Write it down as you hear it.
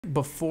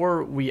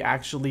Before we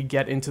actually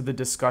get into the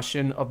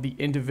discussion of the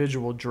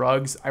individual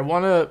drugs, I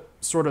want to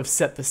sort of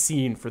set the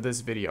scene for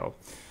this video.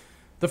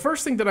 The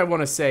first thing that I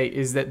want to say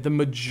is that the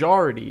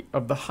majority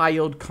of the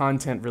high-yield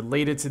content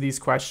related to these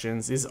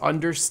questions is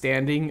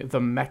understanding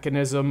the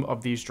mechanism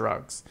of these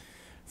drugs.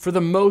 For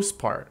the most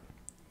part,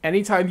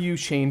 anytime you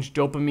change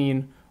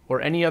dopamine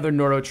or any other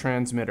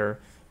neurotransmitter,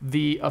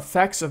 the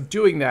effects of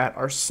doing that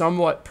are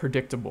somewhat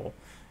predictable.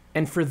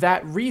 And for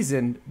that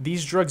reason,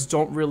 these drugs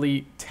don't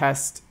really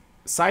test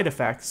side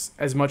effects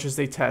as much as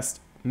they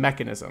test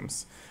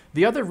mechanisms.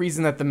 The other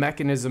reason that the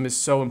mechanism is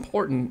so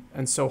important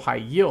and so high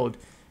yield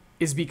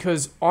is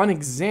because on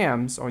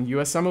exams, on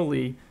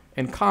USMLE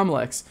and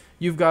COMLEX,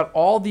 you've got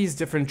all these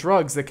different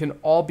drugs that can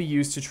all be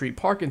used to treat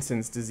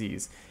Parkinson's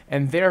disease.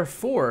 And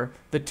therefore,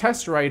 the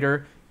test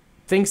writer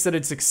thinks that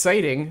it's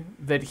exciting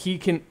that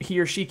he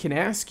or she can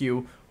ask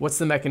you, what's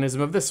the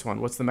mechanism of this one?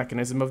 What's the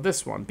mechanism of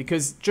this one?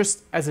 Because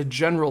just as a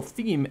general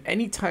theme,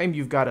 anytime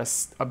you've got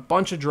a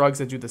bunch of drugs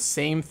that do the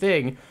same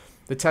thing,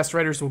 the test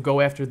writers will go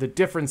after the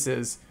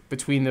differences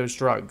between those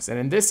drugs. And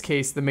in this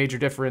case, the major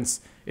difference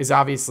is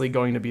obviously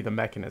going to be the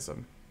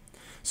mechanism.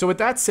 So with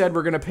that said,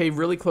 we're going to pay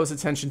really close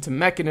attention to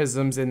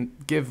mechanisms and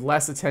give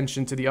less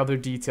attention to the other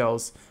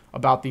details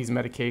about these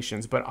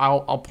medications. But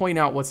I'll point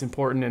out what's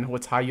important and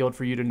what's high yield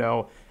for you to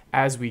know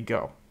as we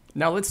go.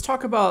 Now let's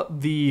talk about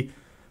the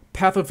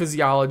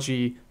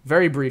pathophysiology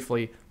very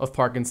briefly of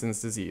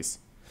Parkinson's disease.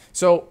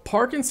 So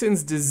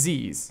Parkinson's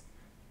disease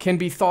can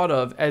be thought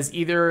of as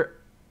either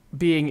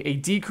being a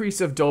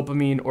decrease of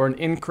dopamine or an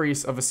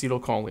increase of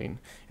acetylcholine.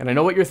 And I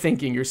know what you're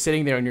thinking. You're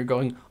sitting there and you're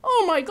going,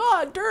 oh my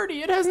God,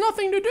 dirty. It has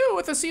nothing to do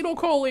with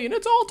acetylcholine.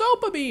 It's all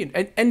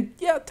dopamine. And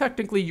yeah,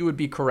 technically you would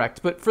be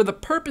correct. But for the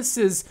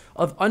purposes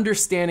of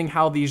understanding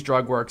how these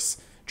drugs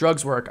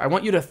work, I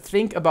want you to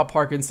think about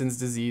Parkinson's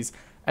disease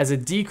as a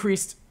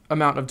decreased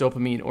amount of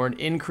dopamine or an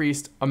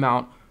increased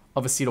amount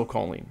of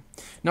acetylcholine.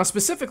 Now,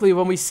 specifically,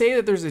 when we say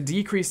that there's a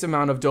decreased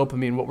amount of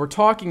dopamine, what we're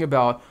talking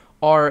about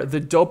are the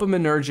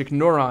dopaminergic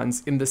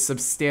neurons in the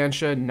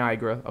substantia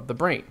nigra of the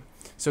brain.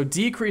 So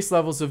decreased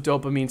levels of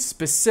dopamine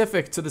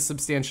specific to the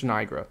substantia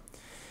nigra.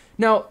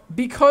 Now,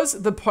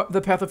 because the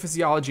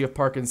pathophysiology of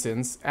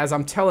Parkinson's, as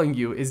I'm telling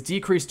you, is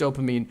decreased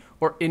dopamine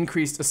or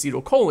increased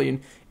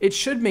acetylcholine, it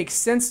should make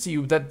sense to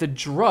you that the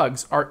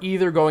drugs are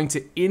either going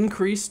to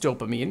increase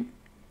dopamine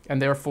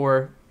and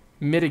therefore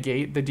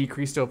mitigate the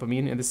decreased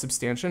dopamine in the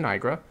substantia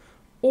nigra,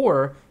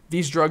 or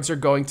these drugs are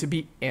going to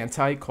be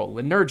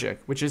anticholinergic,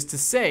 which is to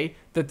say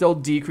that they'll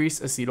decrease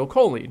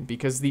acetylcholine,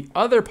 because the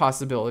other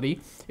possibility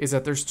is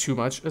that there's too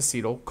much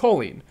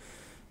acetylcholine.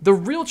 The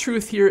real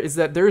truth here is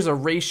that there's a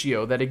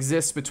ratio that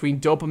exists between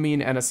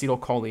dopamine and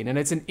acetylcholine, and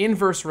it's an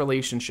inverse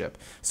relationship.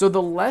 So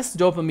the less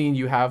dopamine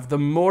you have, the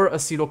more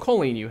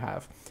acetylcholine you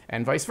have,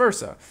 and vice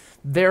versa.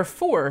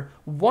 Therefore,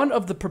 one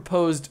of the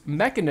proposed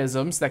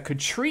mechanisms that could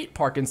treat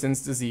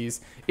Parkinson's disease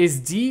is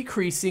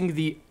decreasing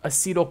the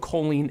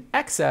acetylcholine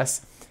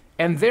excess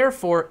and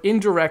therefore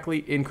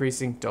indirectly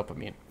increasing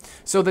dopamine.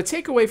 So the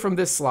takeaway from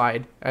this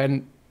slide,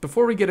 and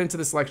before we get into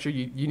this lecture,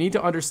 you need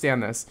to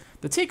understand this.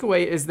 The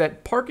takeaway is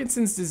that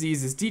Parkinson's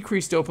disease is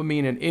decreased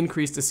dopamine and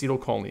increased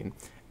acetylcholine.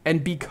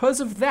 And because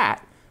of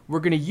that, we're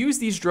going to use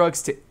these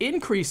drugs to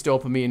increase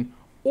dopamine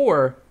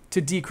or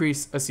to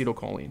decrease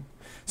acetylcholine.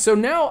 So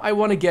now I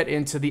want to get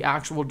into the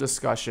actual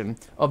discussion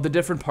of the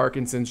different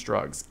Parkinson's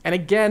drugs. And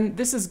again,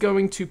 this is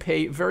going to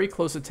pay very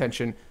close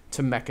attention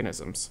to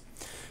mechanisms.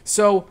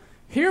 So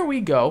here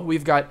we go.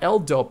 We've got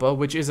L-DOPA,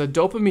 which is a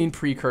dopamine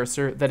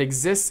precursor that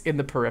exists in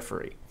the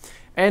periphery.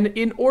 And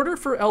in order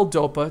for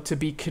L-DOPA to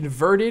be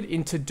converted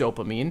into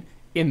dopamine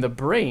in the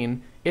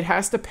brain, it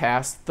has to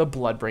pass the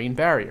blood-brain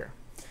barrier.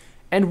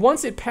 And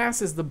once it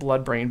passes the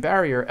blood-brain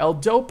barrier,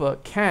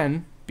 L-DOPA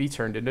can be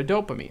turned into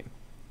dopamine.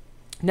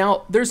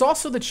 Now, there's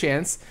also the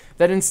chance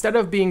that instead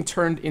of being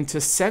turned into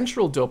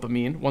central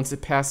dopamine once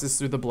it passes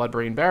through the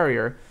blood-brain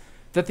barrier,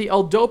 that the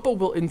L-DOPA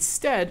will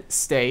instead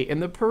stay in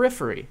the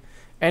periphery.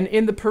 And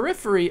in the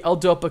periphery,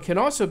 L-DOPA can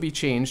also be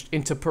changed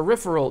into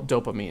peripheral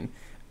dopamine.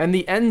 And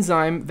the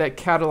enzyme that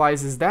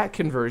catalyzes that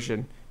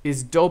conversion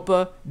is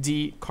dopa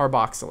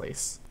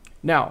decarboxylase.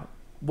 Now,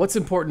 what's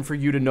important for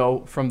you to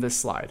know from this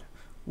slide?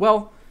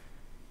 Well,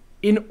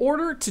 in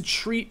order to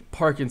treat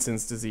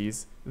Parkinson's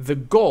disease, the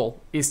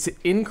goal is to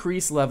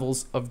increase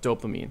levels of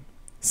dopamine.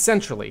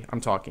 Centrally,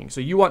 I'm talking. So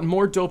you want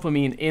more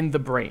dopamine in the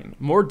brain,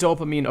 more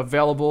dopamine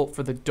available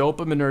for the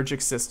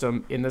dopaminergic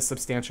system in the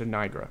substantia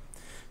nigra.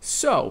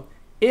 So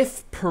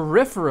if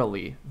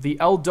peripherally the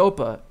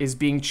L-DOPA is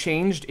being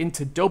changed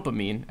into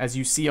dopamine, as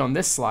you see on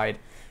this slide,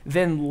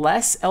 then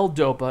less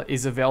L-DOPA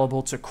is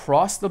available to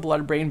cross the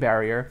blood-brain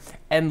barrier,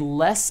 and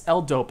less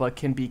L-DOPA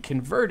can be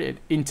converted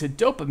into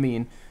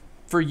dopamine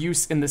for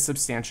use in the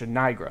substantia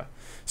nigra.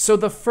 So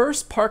the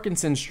first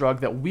Parkinson's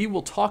drug that we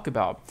will talk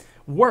about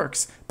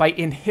works by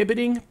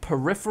inhibiting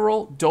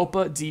peripheral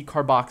dopa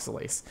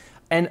decarboxylase.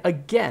 And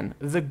again,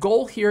 the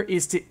goal here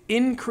is to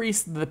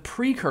increase the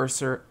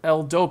precursor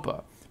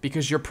L-DOPA,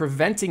 because you're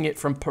preventing it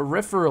from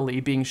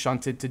peripherally being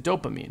shunted to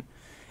dopamine.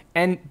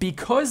 And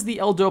because the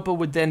L-DOPA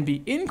would then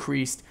be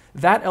increased,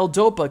 that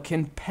L-DOPA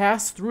can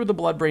pass through the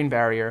blood-brain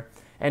barrier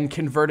and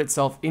convert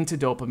itself into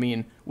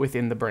dopamine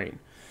within the brain.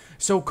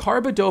 So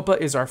carbidopa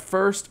is our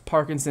first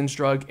Parkinson's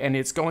drug, and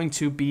it's going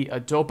to be a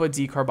dopa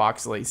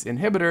decarboxylase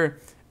inhibitor,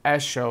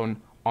 as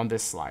shown on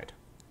this slide.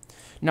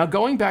 Now,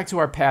 going back to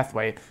our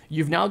pathway,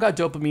 you've now got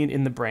dopamine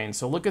in the brain.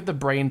 So look at the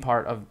brain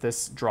part of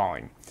this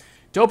drawing.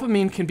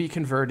 Dopamine can be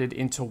converted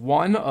into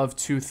one of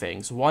two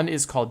things. One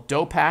is called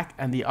DOPAC,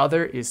 and the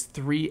other is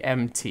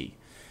 3-MT.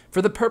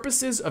 For the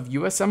purposes of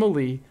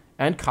USMLE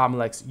and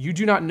COMLEX, you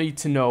do not need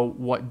to know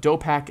what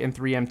DOPAC and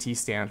 3-MT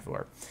stand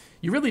for.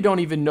 You really don't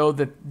even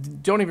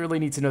really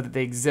need to know that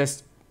they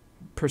exist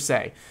per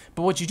se.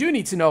 But what you do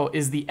need to know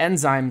is the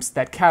enzymes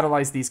that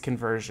catalyze these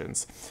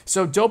conversions.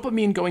 So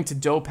dopamine going to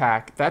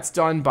DOPAC, that's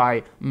done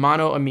by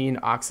monoamine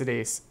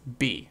oxidase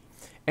B.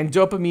 And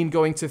dopamine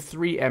going to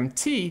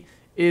 3-MT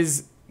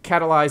is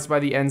catalyzed by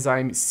the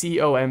enzyme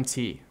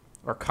COMT,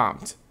 or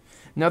COMT.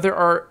 Now, there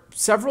are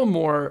several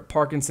more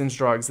Parkinson's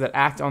drugs that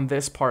act on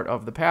this part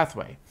of the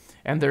pathway,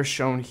 and they're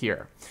shown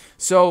here.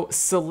 So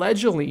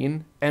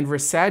selegiline and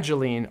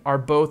rasagiline are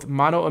both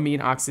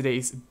monoamine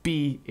oxidase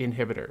B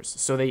inhibitors.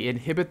 So they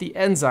inhibit the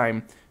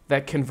enzyme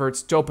that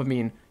converts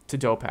dopamine to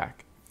DOPAC.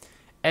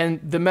 And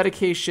the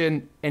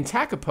medication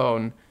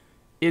entacapone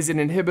is an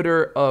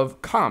inhibitor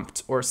of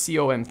COMT, or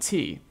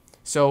COMT.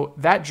 So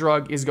that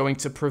drug is going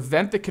to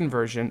prevent the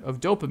conversion of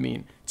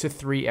dopamine to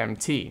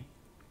 3-MT.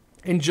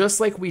 And just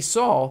like we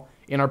saw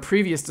in our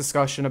previous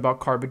discussion about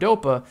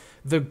carbidopa,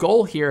 the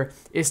goal here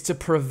is to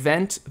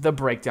prevent the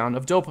breakdown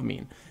of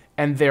dopamine.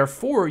 And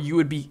therefore, you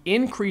would be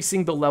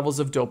increasing the levels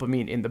of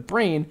dopamine in the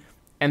brain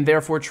and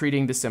therefore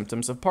treating the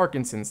symptoms of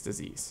Parkinson's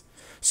disease.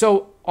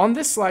 So on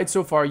this slide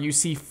so far, you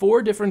see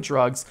 4 different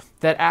drugs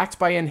that act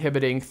by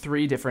inhibiting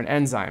 3 different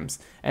enzymes.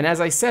 And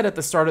as I said at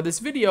the start of this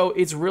video,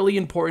 it's really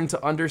important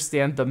to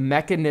understand the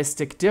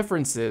mechanistic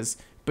differences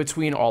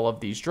between all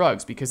of these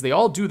drugs because they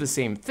all do the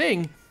same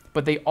thing,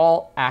 but they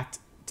all act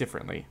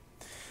differently.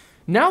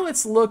 Now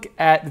let's look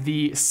at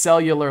the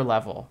cellular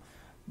level.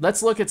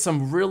 Let's look at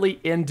some really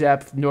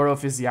in-depth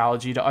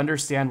neurophysiology to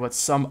understand what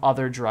some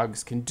other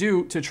drugs can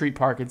do to treat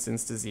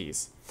Parkinson's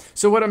disease.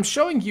 So what I'm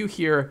showing you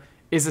here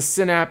is a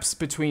synapse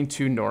between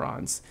 2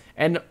 neurons.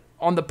 And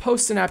on the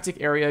postsynaptic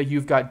area,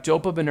 you've got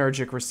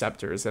dopaminergic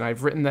receptors, and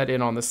I've written that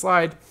in on the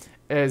slide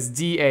as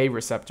DA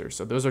receptors.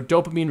 So those are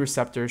dopamine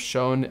receptors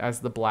shown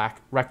as the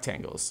black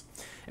rectangles.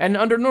 And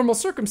under normal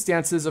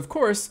circumstances, of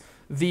course,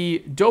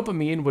 the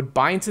dopamine would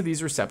bind to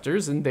these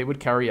receptors and they would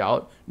carry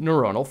out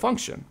neuronal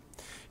function.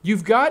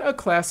 You've got a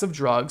class of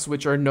drugs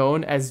which are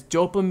known as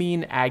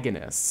dopamine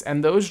agonists,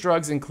 and those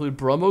drugs include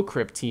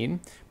bromocriptine,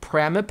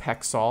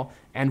 pramipexole,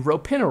 and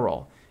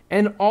ropinirole.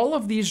 And all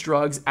of these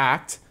drugs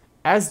act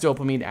as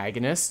dopamine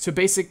agonists to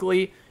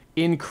basically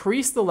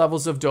increase the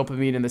levels of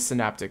dopamine in the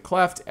synaptic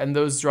cleft, and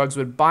those drugs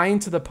would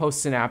bind to the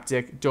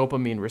postsynaptic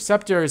dopamine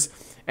receptors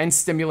and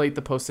stimulate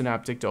the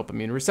postsynaptic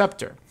dopamine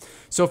receptor.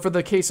 So for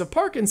the case of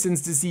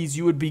Parkinson's disease,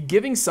 you would be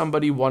giving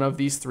somebody one of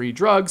these 3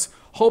 drugs,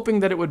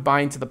 hoping that it would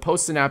bind to the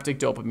postsynaptic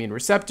dopamine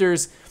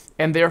receptors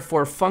and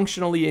therefore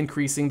functionally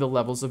increasing the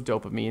levels of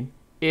dopamine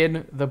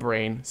in the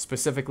brain,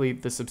 specifically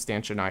the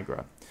substantia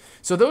nigra.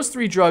 So those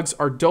 3 drugs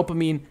are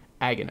dopamine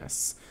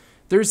agonists.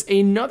 There's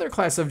another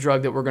class of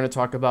drug that we're going to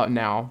talk about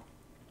now,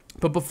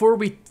 but before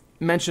we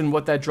mention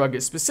what that drug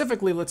is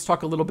specifically, let's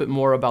talk a little bit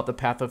more about the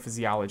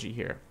pathophysiology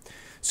here.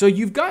 So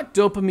you've got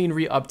dopamine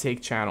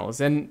reuptake channels,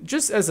 and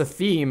just as a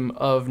theme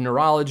of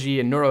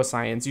neurology and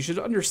neuroscience, you should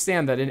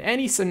understand that in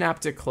any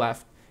synaptic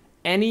cleft,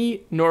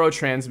 any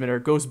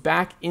neurotransmitter goes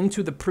back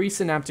into the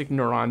presynaptic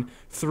neuron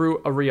through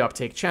a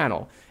reuptake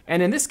channel.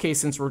 And in this case,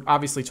 since we're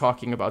obviously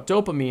talking about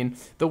dopamine,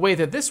 the way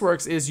that this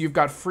works is you've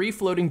got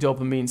free-floating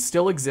dopamine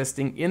still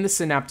existing in the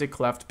synaptic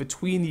cleft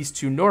between these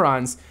 2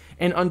 neurons,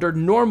 and under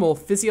normal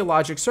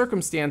physiologic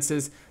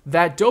circumstances,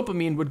 that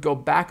dopamine would go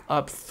back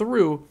up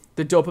through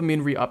the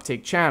dopamine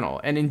reuptake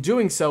channel. And in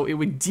doing so, it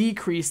would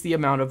decrease the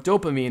amount of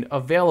dopamine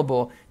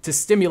available to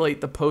stimulate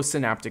the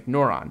postsynaptic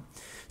neuron.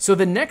 So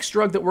the next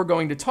drug that we're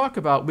going to talk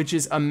about, which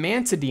is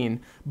amantadine,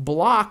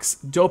 blocks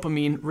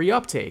dopamine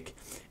reuptake.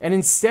 And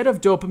instead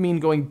of dopamine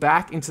going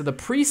back into the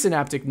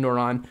presynaptic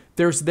neuron,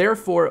 there's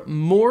therefore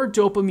more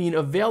dopamine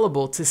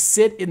available to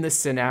sit in the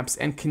synapse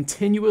and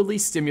continually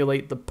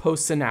stimulate the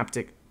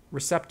postsynaptic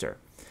receptor.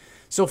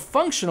 So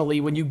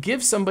functionally, when you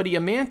give somebody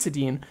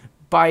amantadine,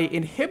 by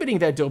inhibiting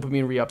that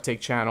dopamine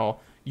reuptake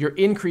channel, you're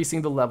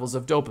increasing the levels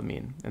of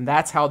dopamine. And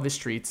that's how this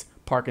treats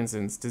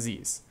Parkinson's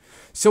disease.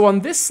 So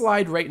on this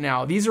slide right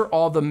now, these are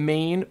all the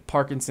main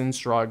Parkinson's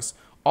drugs.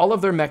 All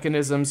of their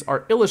mechanisms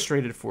are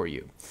illustrated for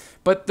you.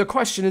 But the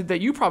question that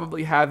you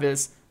probably have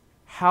is,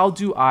 how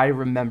do I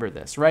remember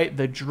this, right?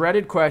 The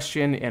dreaded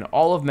question in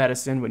all of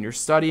medicine when you're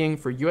studying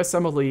for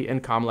USMLE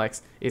and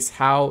COMLEX is,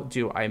 how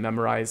do I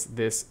memorize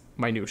this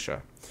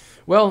minutia?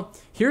 Well,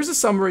 here's a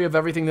summary of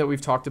everything that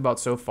we've talked about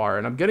so far,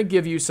 and I'm going to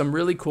give you some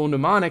really cool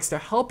mnemonics to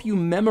help you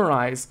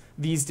memorize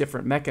these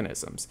different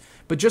mechanisms.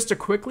 But just to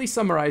quickly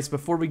summarize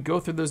before we go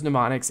through those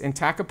mnemonics,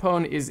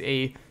 entacapone is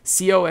a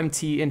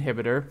COMT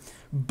inhibitor.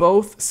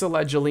 Both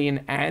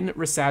selegiline and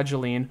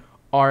rasagiline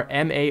are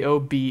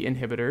MAO-B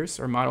inhibitors,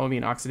 or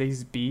monoamine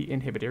oxidase B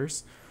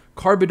inhibitors.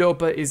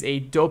 Carbidopa is a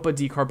dopa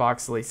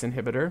decarboxylase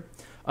inhibitor.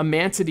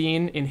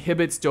 Amantadine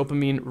inhibits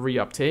dopamine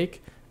reuptake.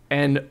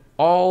 And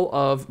all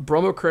of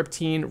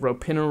bromocriptine,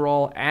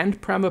 ropinirole,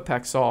 and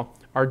pramipexole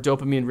are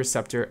dopamine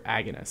receptor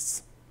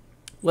agonists.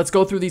 Let's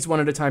go through these one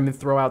at a time and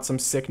throw out some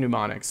sick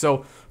mnemonics.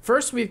 So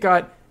first we've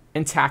got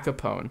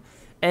entacapone.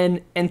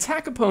 And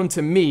entacapone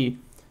to me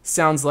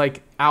sounds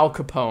like Al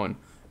Capone,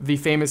 the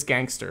famous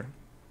gangster.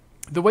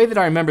 The way that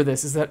I remember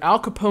this is that Al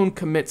Capone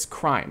commits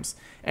crimes.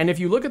 And if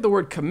you look at the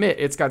word commit,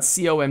 it's got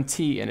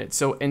COMT in it.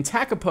 So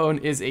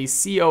entacapone is a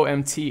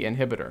COMT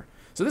inhibitor.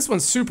 So this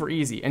one's super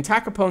easy.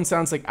 Entacapone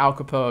sounds like Al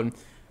Capone,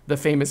 the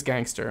famous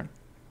gangster.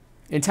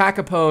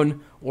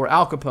 Entacapone, or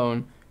Al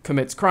Capone,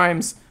 commits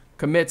crimes.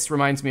 Commits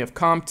reminds me of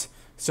COMT,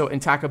 so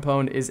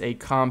entacapone is a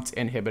COMT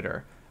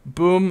inhibitor.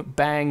 Boom,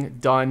 bang,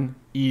 done,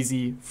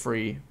 easy,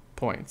 free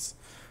points.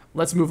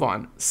 Let's move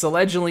on.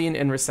 Selegiline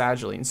and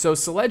rasagiline. So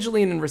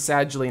selegiline and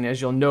rasagiline, as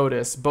you'll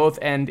notice, both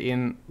end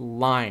in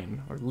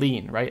line, or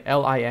lean, right?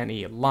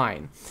 L-I-N-E,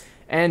 line.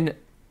 And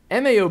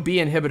MAO-B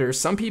inhibitors,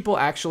 some people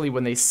actually,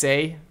 when they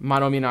say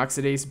monoamine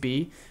oxidase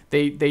B,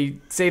 they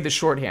say the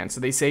shorthand. So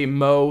they say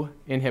MO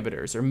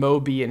inhibitors or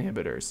MO-B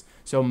inhibitors.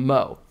 So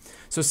MO.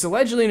 So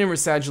selegiline and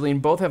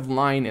rasagiline both have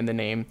line in the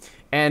name,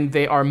 and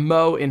they are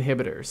MO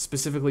inhibitors,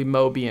 specifically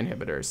MO-B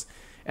inhibitors.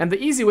 And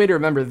the easy way to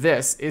remember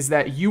this is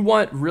that you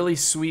want really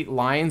sweet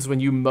lines when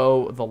you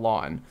mow the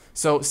lawn.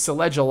 So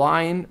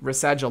selegiline,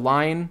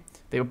 rasagiline,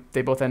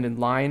 they both end in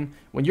line.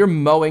 When you're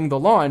mowing the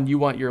lawn, you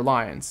want your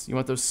lines. You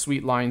want those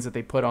sweet lines that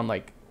they put on,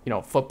 like, you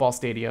know, football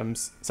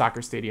stadiums,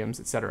 soccer stadiums,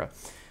 etc.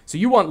 So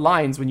you want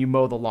lines when you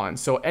mow the lawn.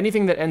 So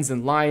anything that ends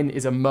in line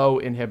is a MO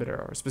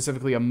inhibitor, or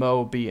specifically a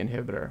MO-B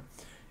inhibitor.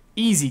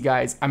 Easy,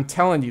 guys. I'm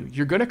telling you,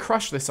 you're going to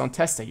crush this on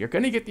test day. You're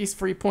going to get these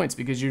free points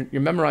because you're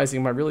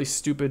memorizing my really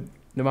stupid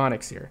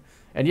mnemonics here.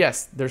 And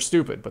yes, they're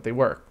stupid, but they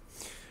work.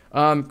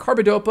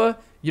 Carbidopa,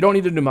 you don't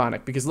need a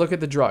mnemonic because look at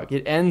the drug.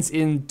 It ends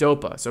in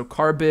dopa. So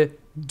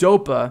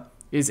carbidopa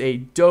is a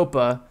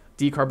dopa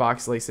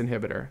decarboxylase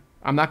inhibitor.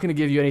 I'm not going to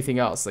give you anything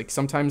else. Like,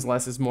 sometimes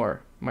less is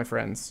more, my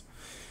friends.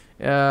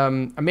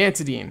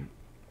 Amantadine.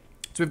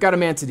 So we've got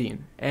amantadine.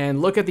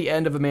 And look at the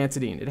end of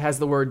amantadine. It has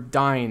the word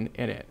dine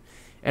in it.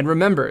 And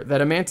remember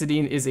that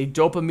amantadine is a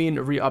dopamine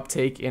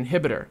reuptake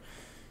inhibitor.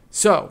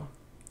 So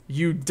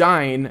you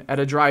dine at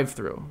a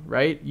drive-through,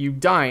 right? You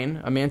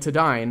dine,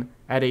 amantadine,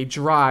 at a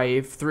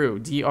drive-through,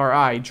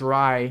 DRI,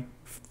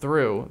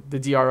 drive-through. The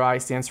DRI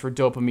stands for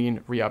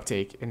dopamine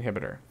reuptake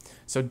inhibitor.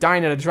 So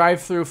dine at a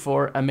drive-through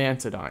for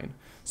amantadine.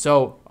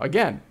 So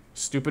again,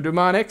 stupid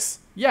mnemonics,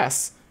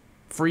 yes.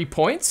 Free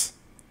points,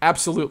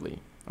 absolutely,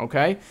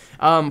 okay?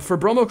 For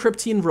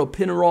bromocriptine,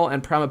 ropinirole,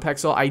 and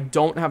pramipexole, I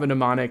don't have a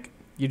mnemonic.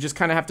 You just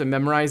kind of have to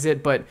memorize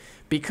it, but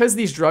because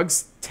these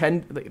drugs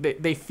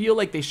they feel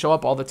like they show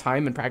up all the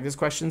time in practice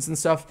questions and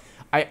stuff,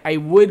 I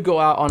would go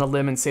out on a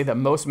limb and say that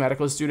most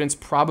medical students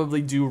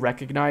probably do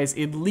recognize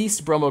at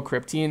least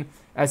bromocriptine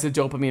as a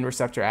dopamine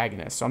receptor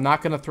agonist. So I'm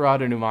not going to throw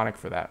out a mnemonic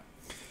for that.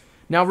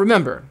 Now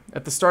remember,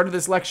 at the start of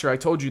this lecture, I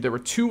told you there were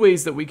two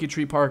ways that we could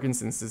treat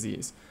Parkinson's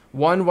disease.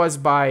 One was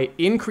by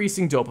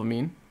increasing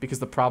dopamine, because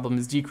the problem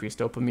is decreased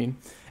dopamine,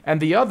 and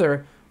the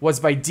other was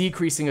by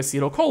decreasing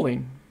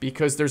acetylcholine,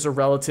 because there's a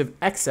relative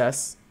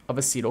excess of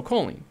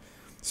acetylcholine.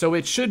 So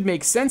it should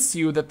make sense to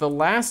you that the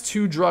last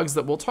two drugs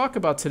that we'll talk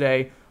about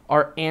today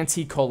are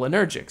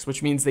anticholinergics,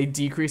 which means they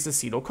decrease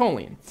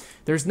acetylcholine.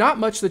 There's not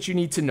much that you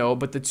need to know,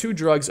 but the two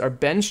drugs are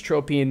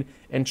benztropine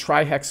and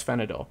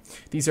trihexyphenidyl.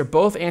 These are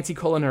both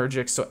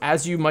anticholinergics, so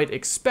as you might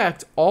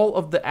expect, all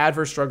of the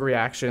adverse drug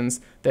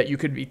reactions that you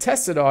could be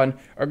tested on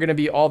are going to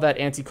be all that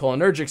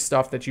anticholinergic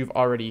stuff that you've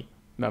already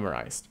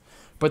memorized.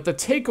 But the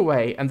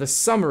takeaway and the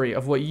summary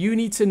of what you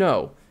need to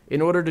know in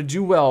order to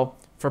do well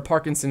for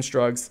Parkinson's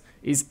drugs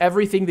is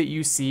everything that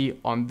you see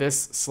on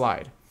this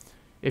slide.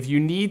 If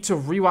you need to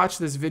rewatch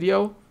this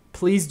video,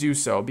 please do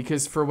so,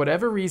 because for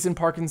whatever reason,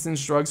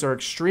 Parkinson's drugs are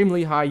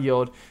extremely high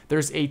yield.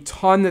 There's a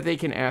ton that they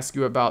can ask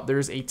you about.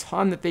 There's a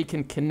ton that they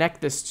can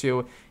connect this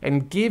to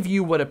and give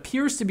you what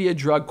appears to be a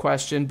drug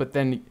question, but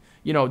then,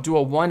 you know, do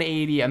a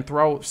 180 and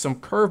throw some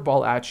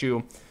curveball at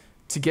you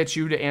to get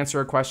you to answer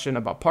a question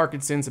about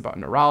Parkinson's, about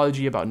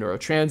neurology, about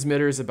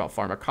neurotransmitters, about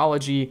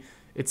pharmacology,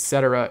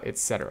 etc.,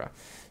 etc.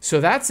 So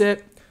that's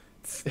it.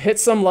 Hit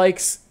some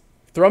likes,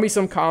 throw me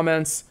some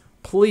comments.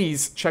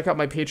 Please check out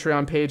my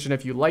Patreon page, and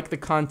if you like the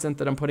content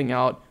that I'm putting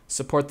out,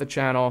 support the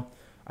channel.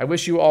 I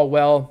wish you all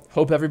well.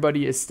 Hope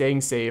everybody is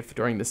staying safe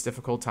during this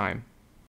difficult time.